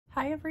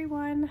Hi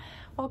everyone,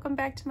 welcome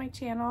back to my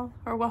channel,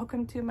 or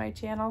welcome to my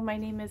channel. My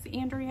name is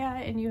Andrea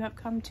and you have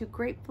come to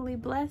Gratefully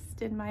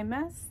Blessed in My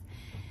Mess.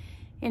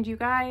 And you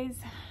guys,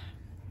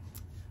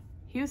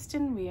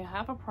 Houston, we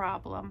have a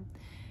problem.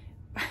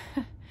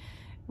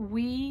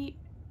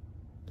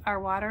 Our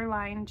water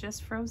line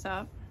just froze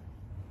up.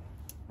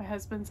 My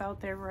husband's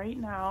out there right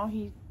now.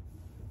 He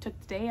took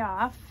the day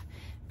off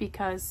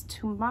because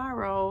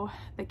tomorrow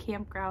the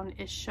campground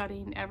is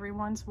shutting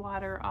everyone's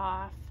water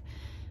off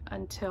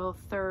until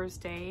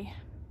Thursday,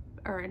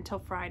 or until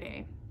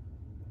Friday,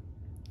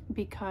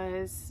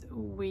 because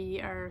we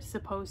are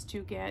supposed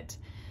to get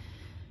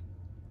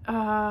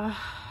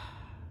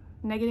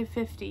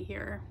 -50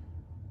 here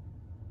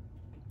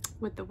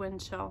with the wind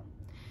chill.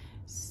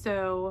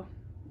 So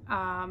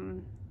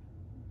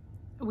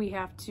we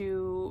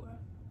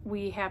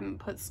haven't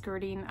put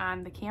skirting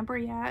on the camper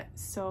yet,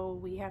 so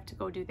we have to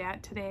go do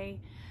that today.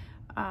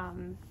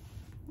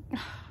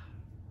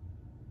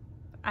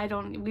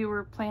 We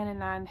were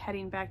planning on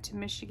heading back to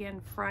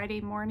Michigan Friday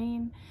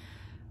morning.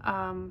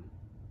 I'm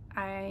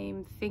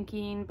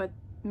thinking, but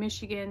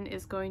Michigan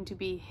is going to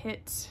be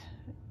hit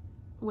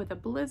with a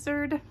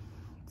blizzard.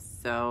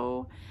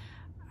 So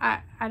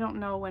I don't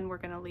know when we're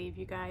gonna leave,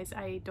 you guys.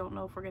 I don't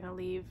know if we're gonna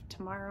leave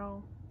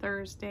tomorrow,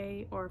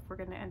 Thursday, or if we're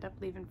gonna end up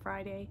leaving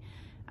Friday.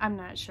 I'm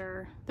not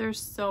sure. There's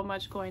so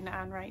much going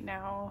on right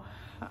now.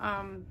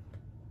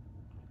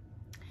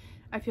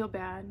 I feel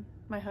bad.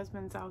 My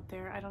husband's out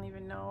there. I don't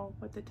even know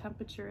what the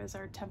temperature is.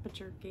 Our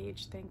temperature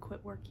gauge thing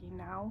quit working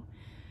now.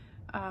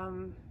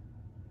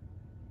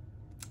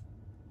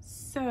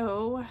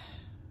 So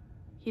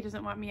he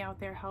doesn't want me out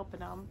there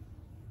helping him.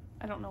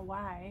 I don't know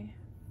why.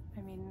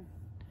 I mean,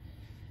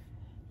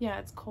 yeah,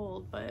 it's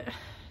cold, but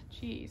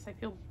geez, I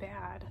feel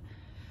bad.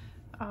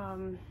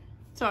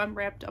 So I'm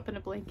wrapped up in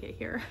a blanket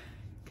here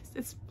because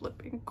it's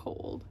flipping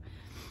cold.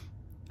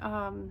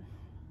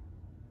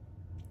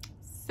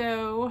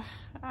 So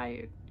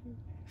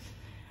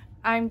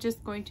I'm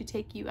just going to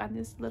take you on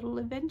this little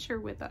adventure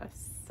with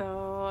us.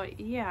 So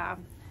yeah,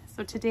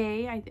 so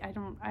today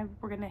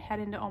we're gonna head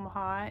into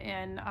Omaha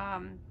and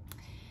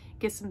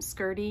get some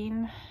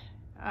skirting.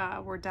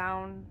 We're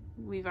down.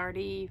 We've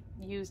already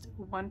used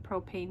one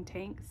propane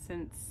tank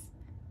since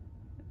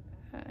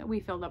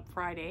we filled up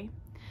Friday,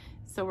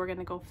 so we're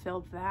gonna go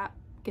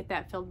get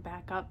that filled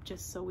back up,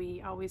 just so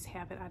we always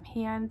have it on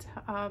hand.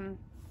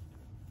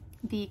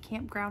 The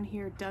campground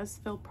here does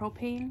fill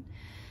propane,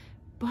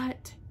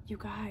 but you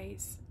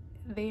guys,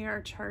 they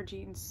are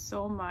charging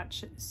so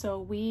much.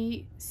 So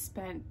we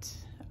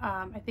spent,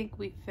 I think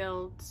we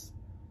filled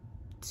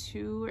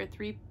 2 or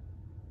 3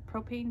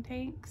 propane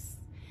tanks,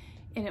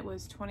 and it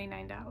was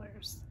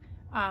 $29.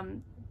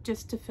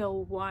 Just to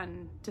fill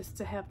one, just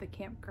to have the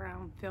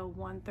campground fill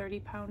one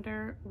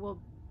 30-pounder,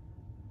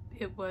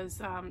 it was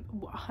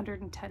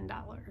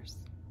 $110.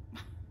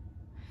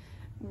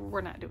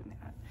 We're not doing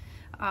that.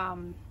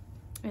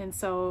 And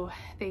so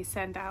they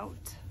sent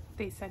out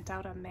a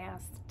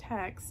mass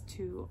text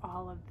to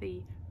all of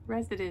the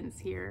residents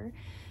here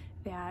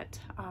that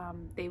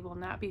they will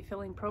not be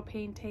filling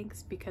propane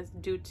tanks because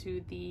due to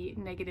the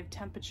negative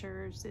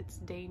temperatures, it's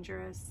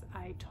dangerous.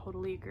 I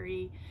totally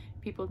agree.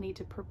 People need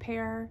to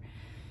prepare.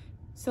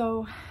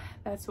 So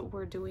that's what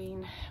we're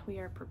doing. We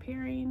are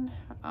preparing,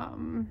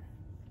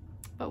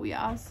 but we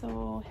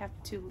also have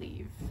to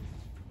leave.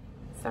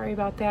 Sorry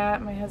about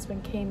that. My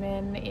husband came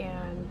in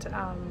and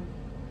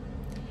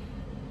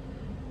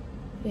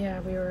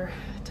yeah, we were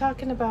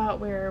talking about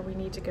where we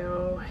need to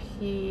go.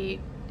 He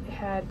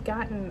had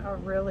gotten a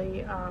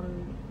really,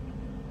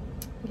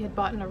 he had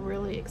bought a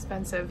really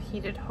expensive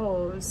heated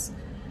hose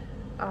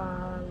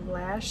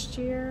last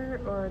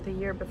year or the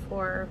year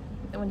before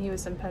when he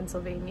was in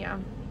Pennsylvania.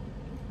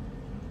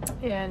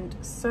 And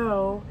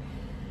so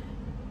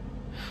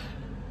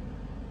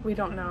we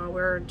don't know.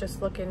 We're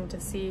just looking to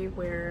see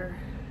where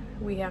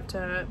we have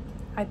to.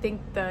 I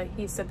think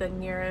he said the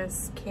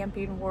nearest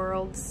Camping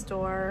World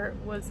store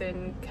was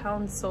in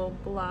Council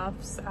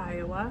Bluffs,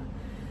 Iowa.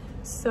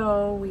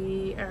 So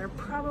we are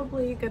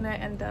probably gonna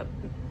end up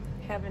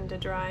having to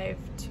drive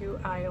to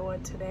Iowa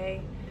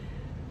today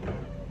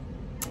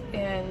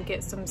and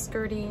get some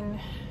skirting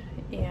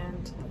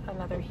and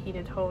another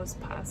heated hose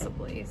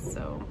possibly.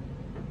 So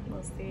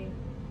we'll see.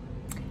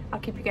 I'll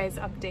keep you guys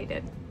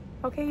updated.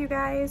 Okay, you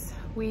guys,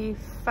 we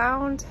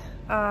found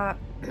a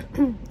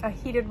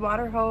heated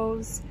water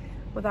hose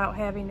without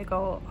having to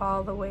go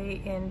all the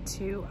way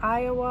into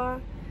Iowa.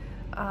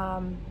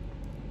 And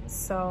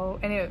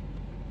it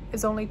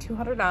is only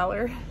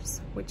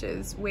 $200, which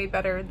is way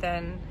better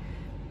than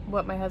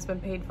what my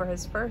husband paid for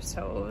his first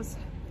hose.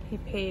 He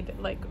paid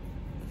like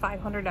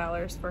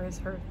 $500 for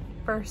his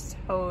first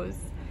hose.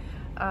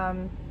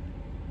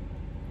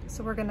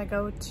 So we're gonna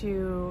go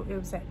to, it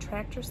was at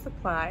Tractor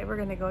Supply. We're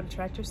gonna go to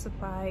Tractor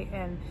Supply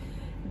and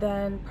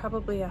then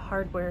probably a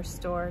hardware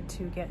store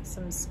to get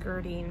some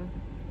skirting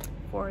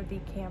for the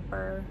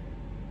camper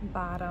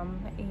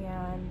bottom,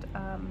 and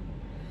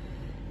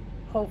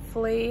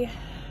hopefully,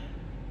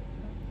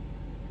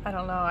 I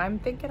don't know, I'm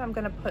thinking I'm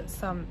gonna put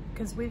some,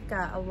 because we've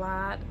got a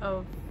lot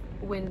of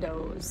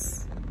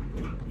windows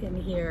in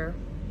here.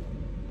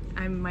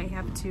 I might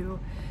have to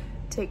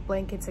take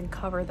blankets and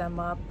cover them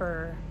up,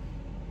 or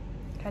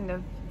kind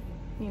of,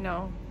 you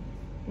know,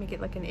 make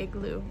it like an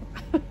igloo.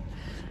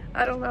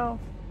 I don't know.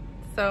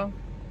 So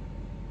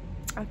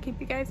I'll keep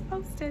you guys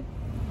posted.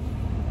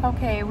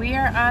 Okay, we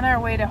are on our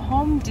way to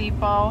Home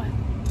Depot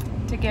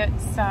to get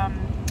some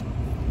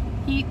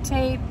heat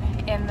tape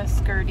and the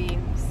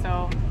skirting.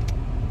 So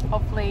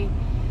hopefully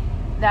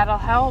that'll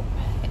help.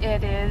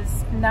 It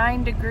is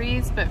 9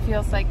 degrees, but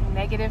feels like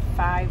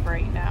 -5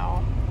 right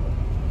now.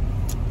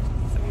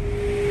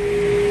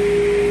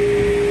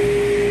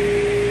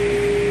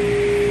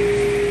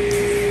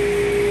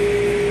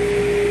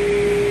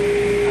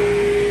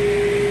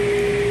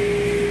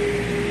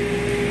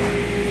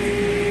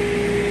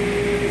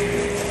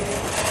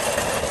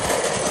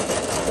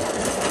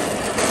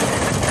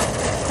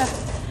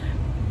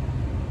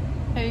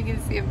 You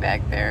can see it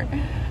back there.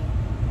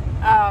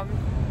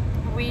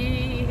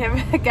 We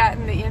have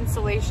gotten the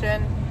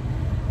insulation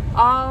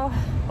all,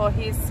 well,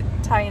 he's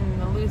tying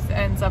the loose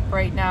ends up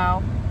right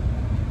now.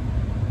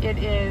 It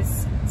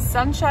is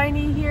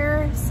sunshiny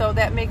here, so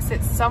that makes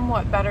it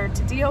somewhat better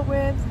to deal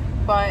with,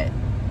 but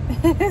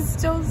it's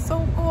still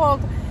so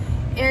cold.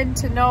 And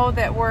to know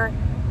that we're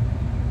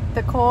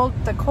the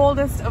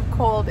coldest of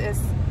cold is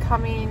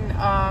coming.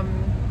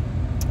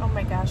 Oh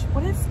my gosh,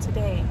 what is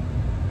today?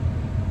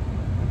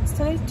 Is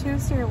today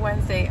Tuesday or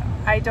Wednesday?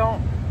 I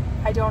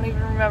don't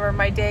even remember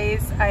my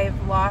days.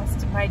 I've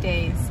lost my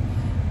days.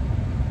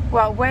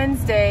 Well,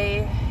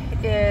 Wednesday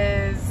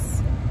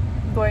is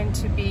going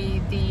to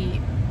be the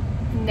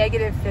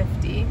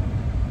 -50.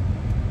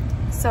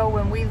 So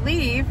when we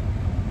leave,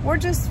 we're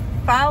just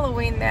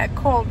following that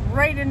cold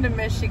right into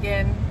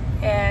Michigan,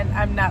 and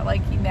I'm not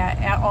liking that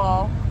at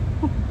all.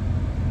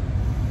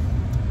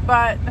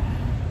 But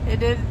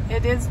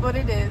it is what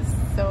it is.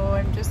 So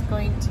I'm just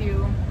going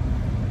to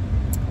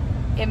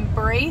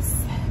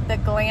embrace the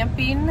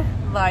glamping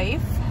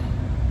life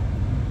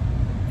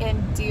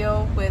and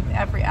deal with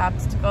every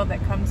obstacle that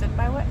comes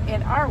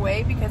in our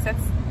way, because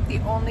that's the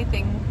only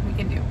thing we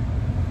can do.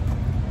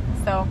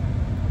 So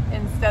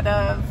instead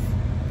of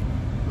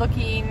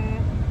looking,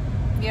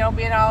 you know,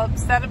 being all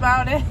upset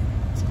about it,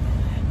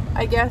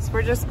 I guess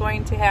we're just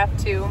going to have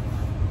to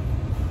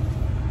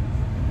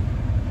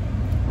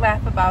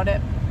laugh about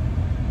it.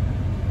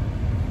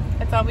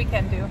 That's all we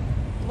can do.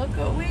 Look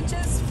what we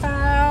just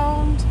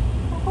found.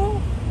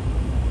 Oh,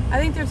 I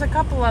think there's a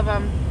couple of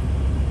them.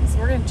 So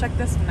we're gonna check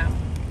this one out.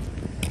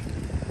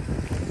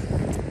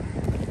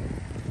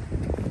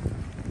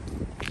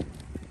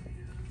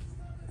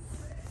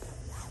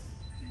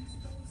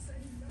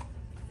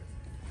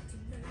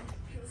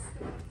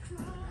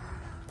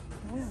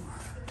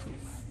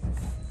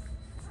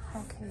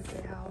 Okay,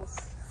 gals.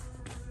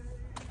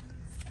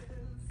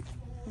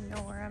 You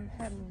know where I'm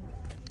heading.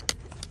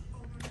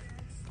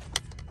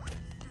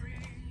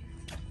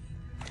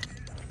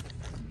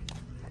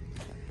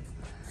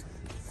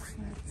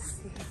 Let's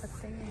see what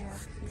they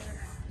have here.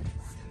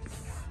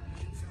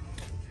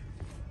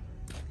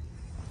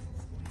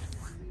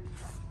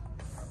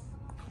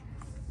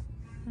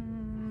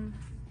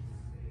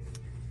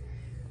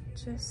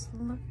 Just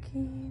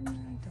looking, I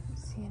don't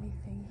see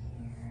anything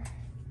here.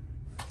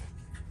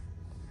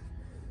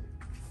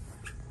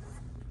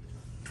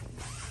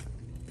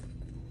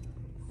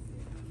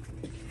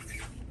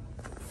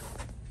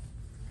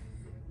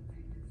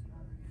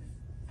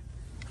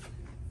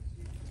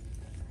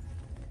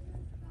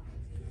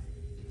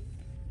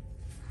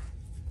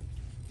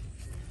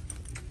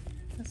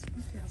 This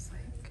one feels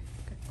like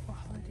good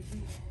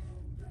quality.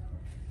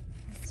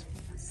 It's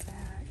from the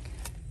sack.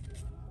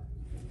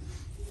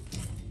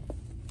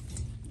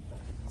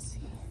 Let's see.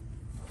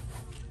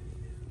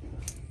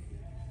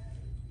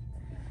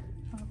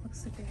 Oh, it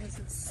looks like it has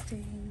a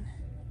stain.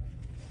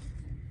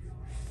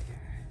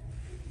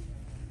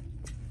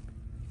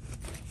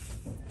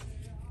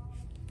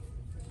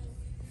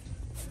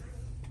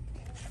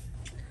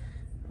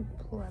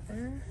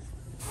 Leather.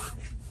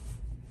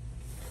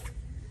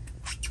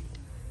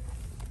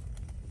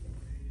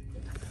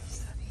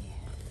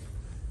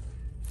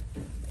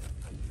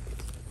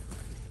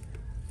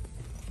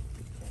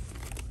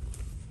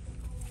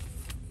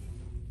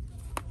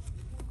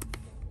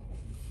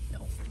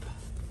 Nope.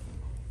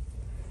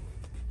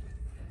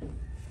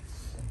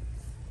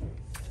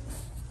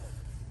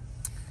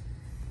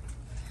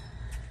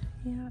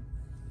 Yeah.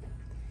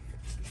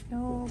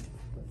 Nope.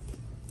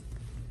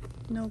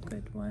 No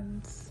good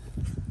ones.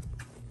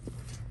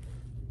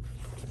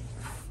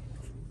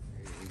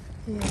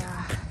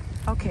 Yeah.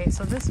 Okay,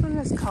 so this one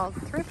is called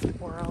Thrift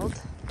World.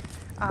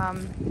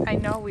 I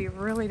know we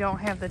really don't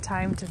have the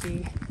time to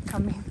be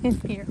coming in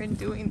here and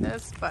doing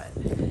this, but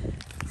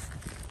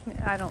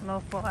I don't know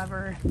if we'll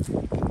ever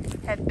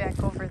head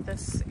back over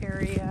this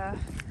area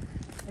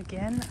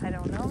again. I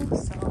don't know,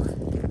 so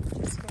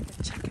I'm just going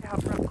to check it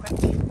out real quick.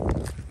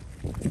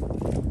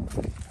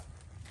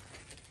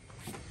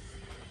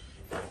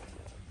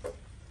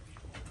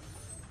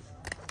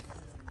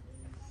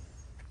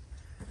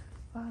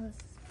 Wow, this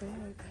is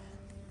big.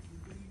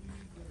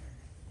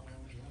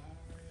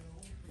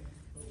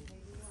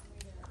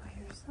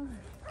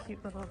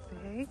 cute little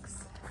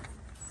bags.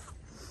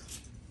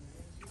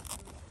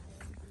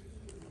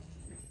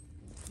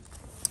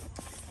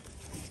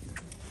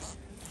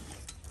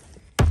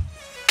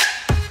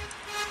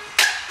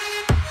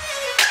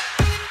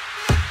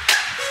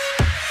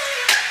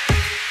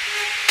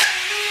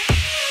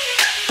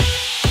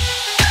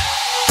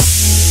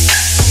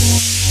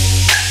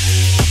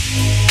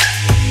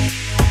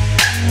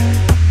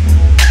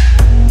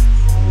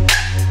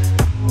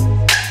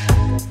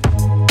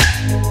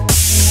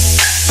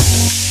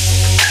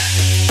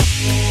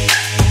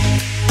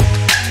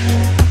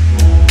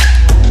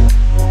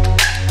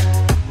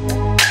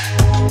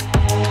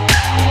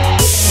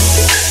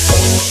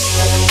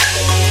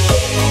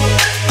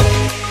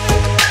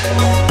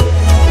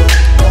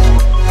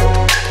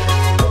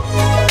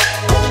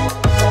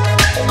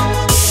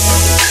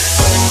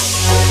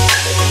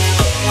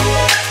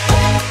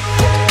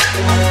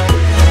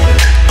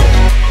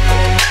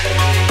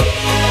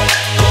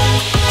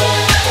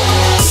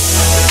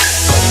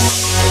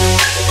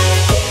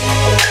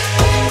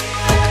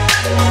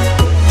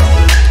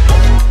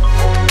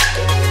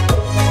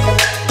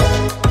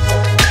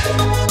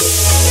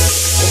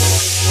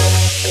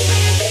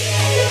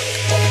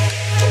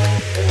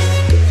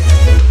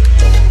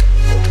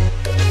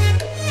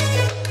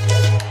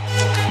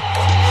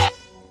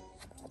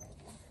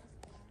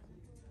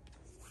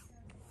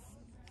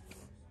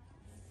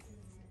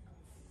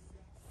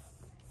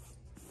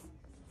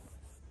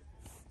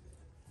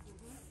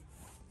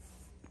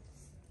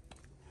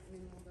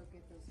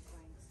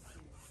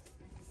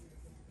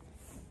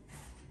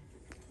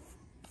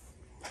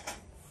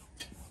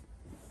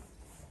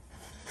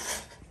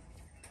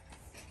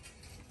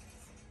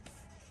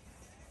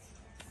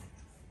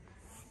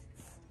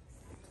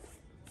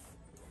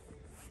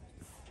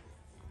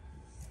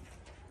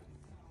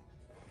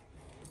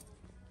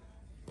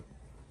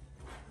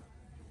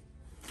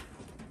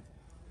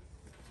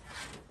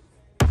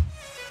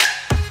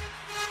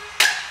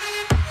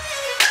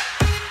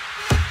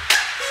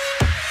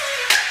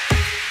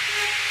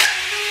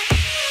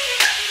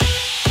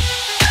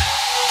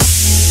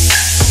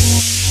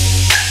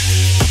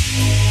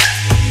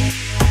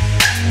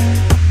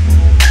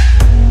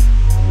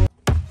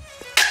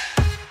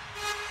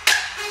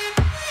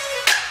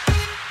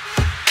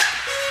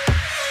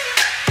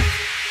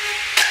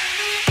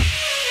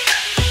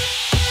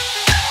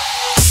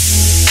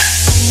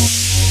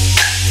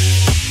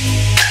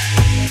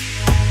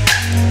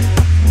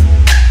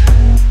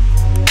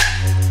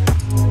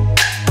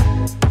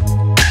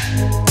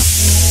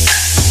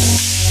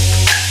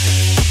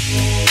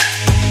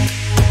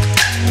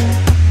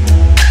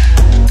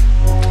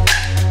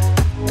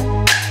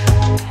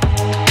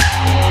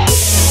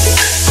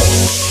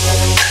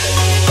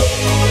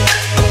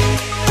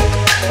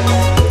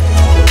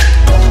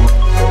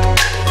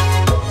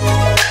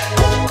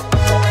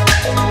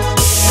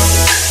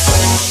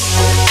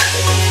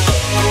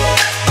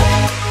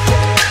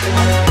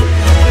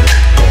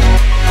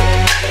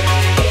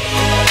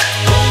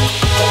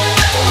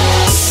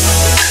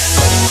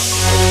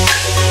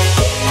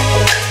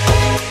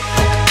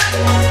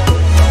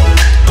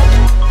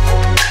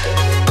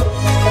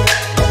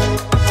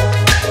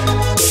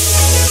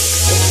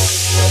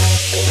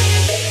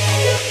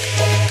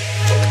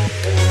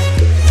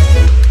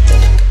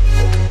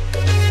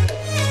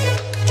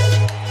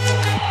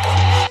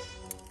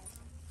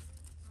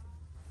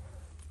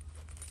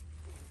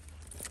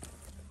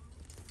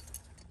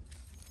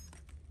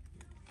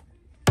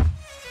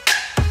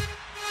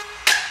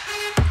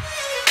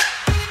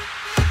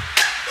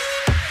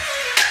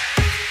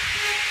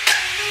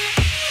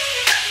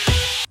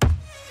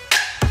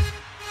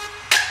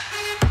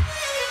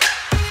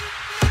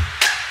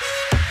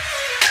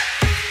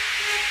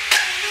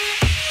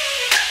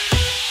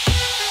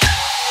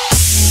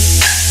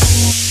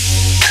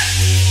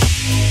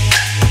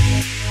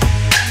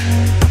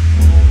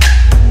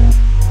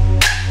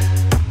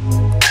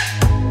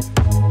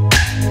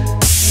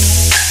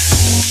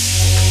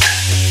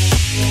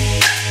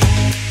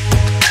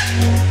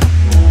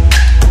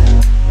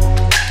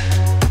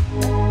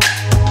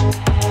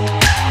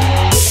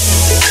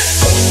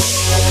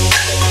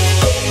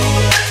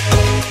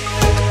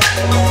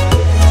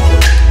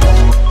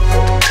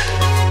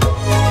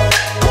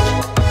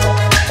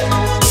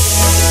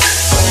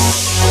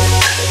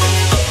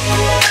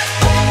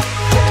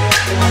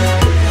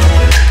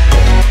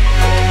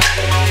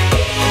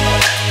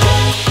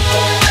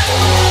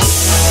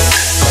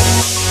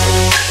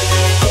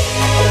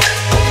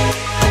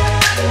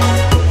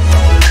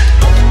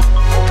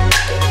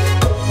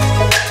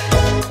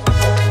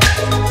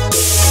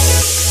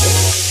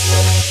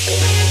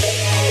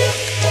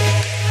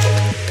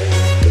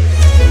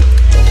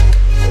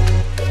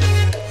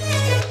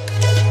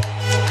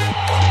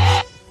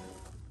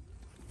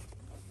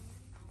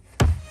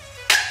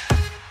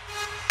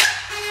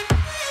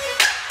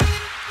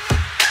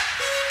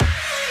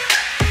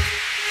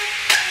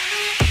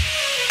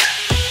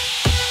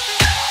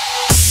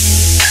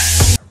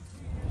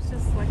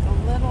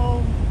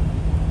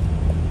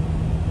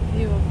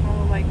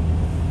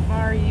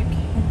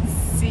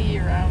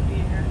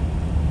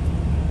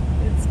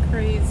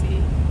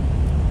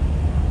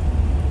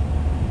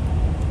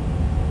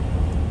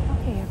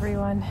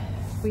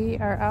 we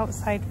are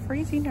outside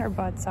freezing our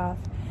butts off,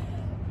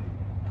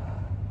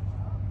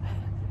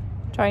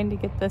 trying to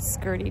get the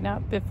skirting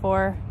up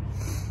before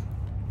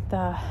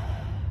the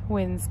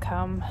winds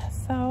come.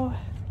 So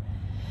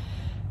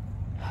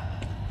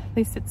at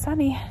least it's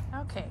sunny.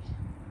 Okay,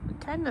 we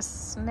kind of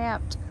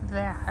snapped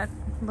that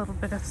little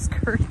bit of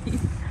skirting,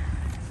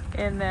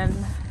 and then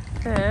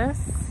this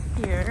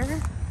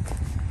here,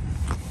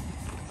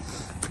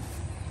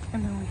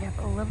 and then we have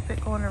a little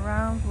bit going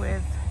around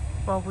with,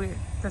 well,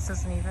 this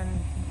isn't even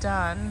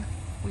done.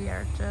 We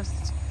are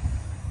just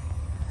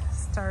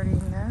starting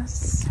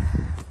this,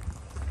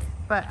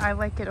 but I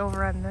like it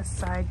over on this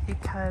side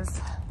because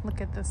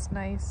look at this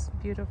nice,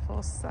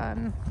 beautiful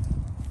sun.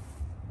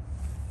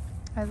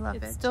 I love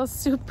it. It's still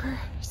super,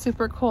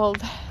 super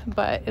cold,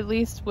 but at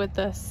least with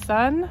the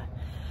sun,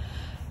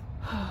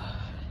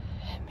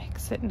 it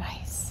makes it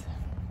nice.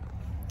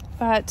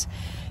 But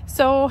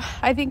so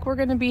I think we're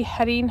gonna be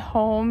heading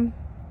home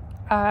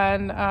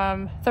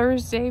on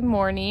Thursday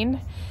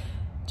morning,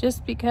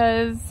 just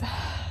because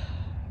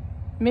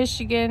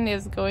Michigan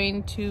is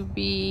going to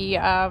be,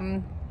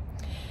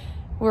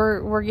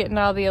 we're getting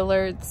all the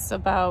alerts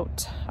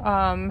about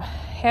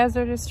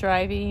hazardous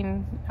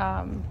driving.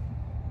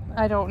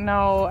 I don't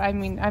know, I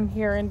mean, I'm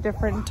hearing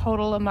different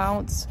total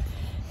amounts,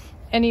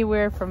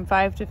 anywhere from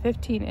 5 to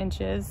 15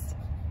 inches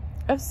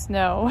of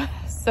snow.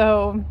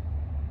 So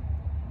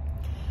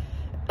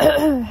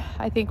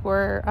I think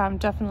we're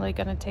definitely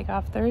going to take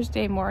off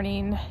Thursday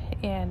morning,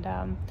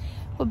 and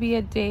we'll be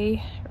a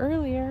day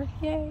earlier.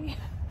 Yay!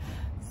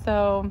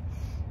 So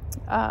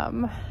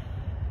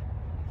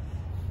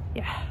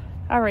yeah,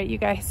 all right, you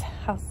guys,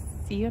 I'll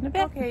see you in a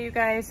bit. Okay, you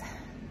guys,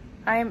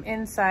 I am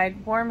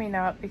inside warming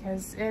up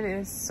because it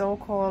is so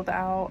cold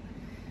out,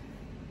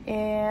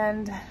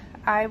 and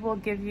I will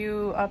give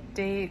you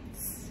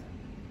updates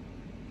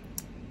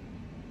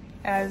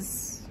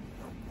as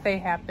they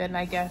happen,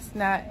 I guess.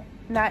 Not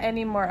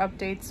any more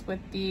updates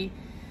with the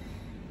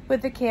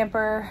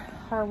camper.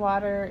 Our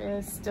water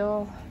is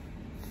still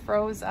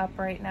froze up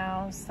right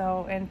now,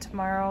 so, and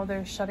tomorrow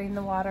they're shutting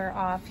the water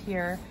off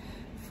here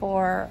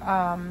for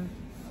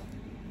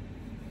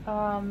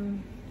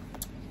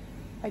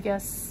I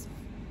guess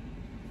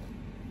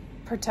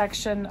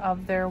protection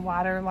of their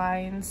water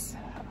lines,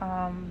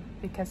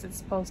 because it's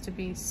supposed to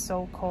be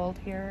so cold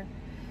here.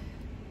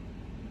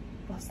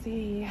 We'll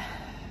see.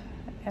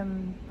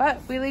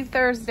 But we leave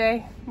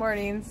Thursday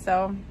morning,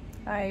 so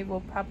I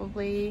will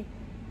probably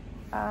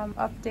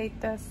update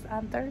this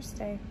on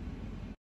Thursday.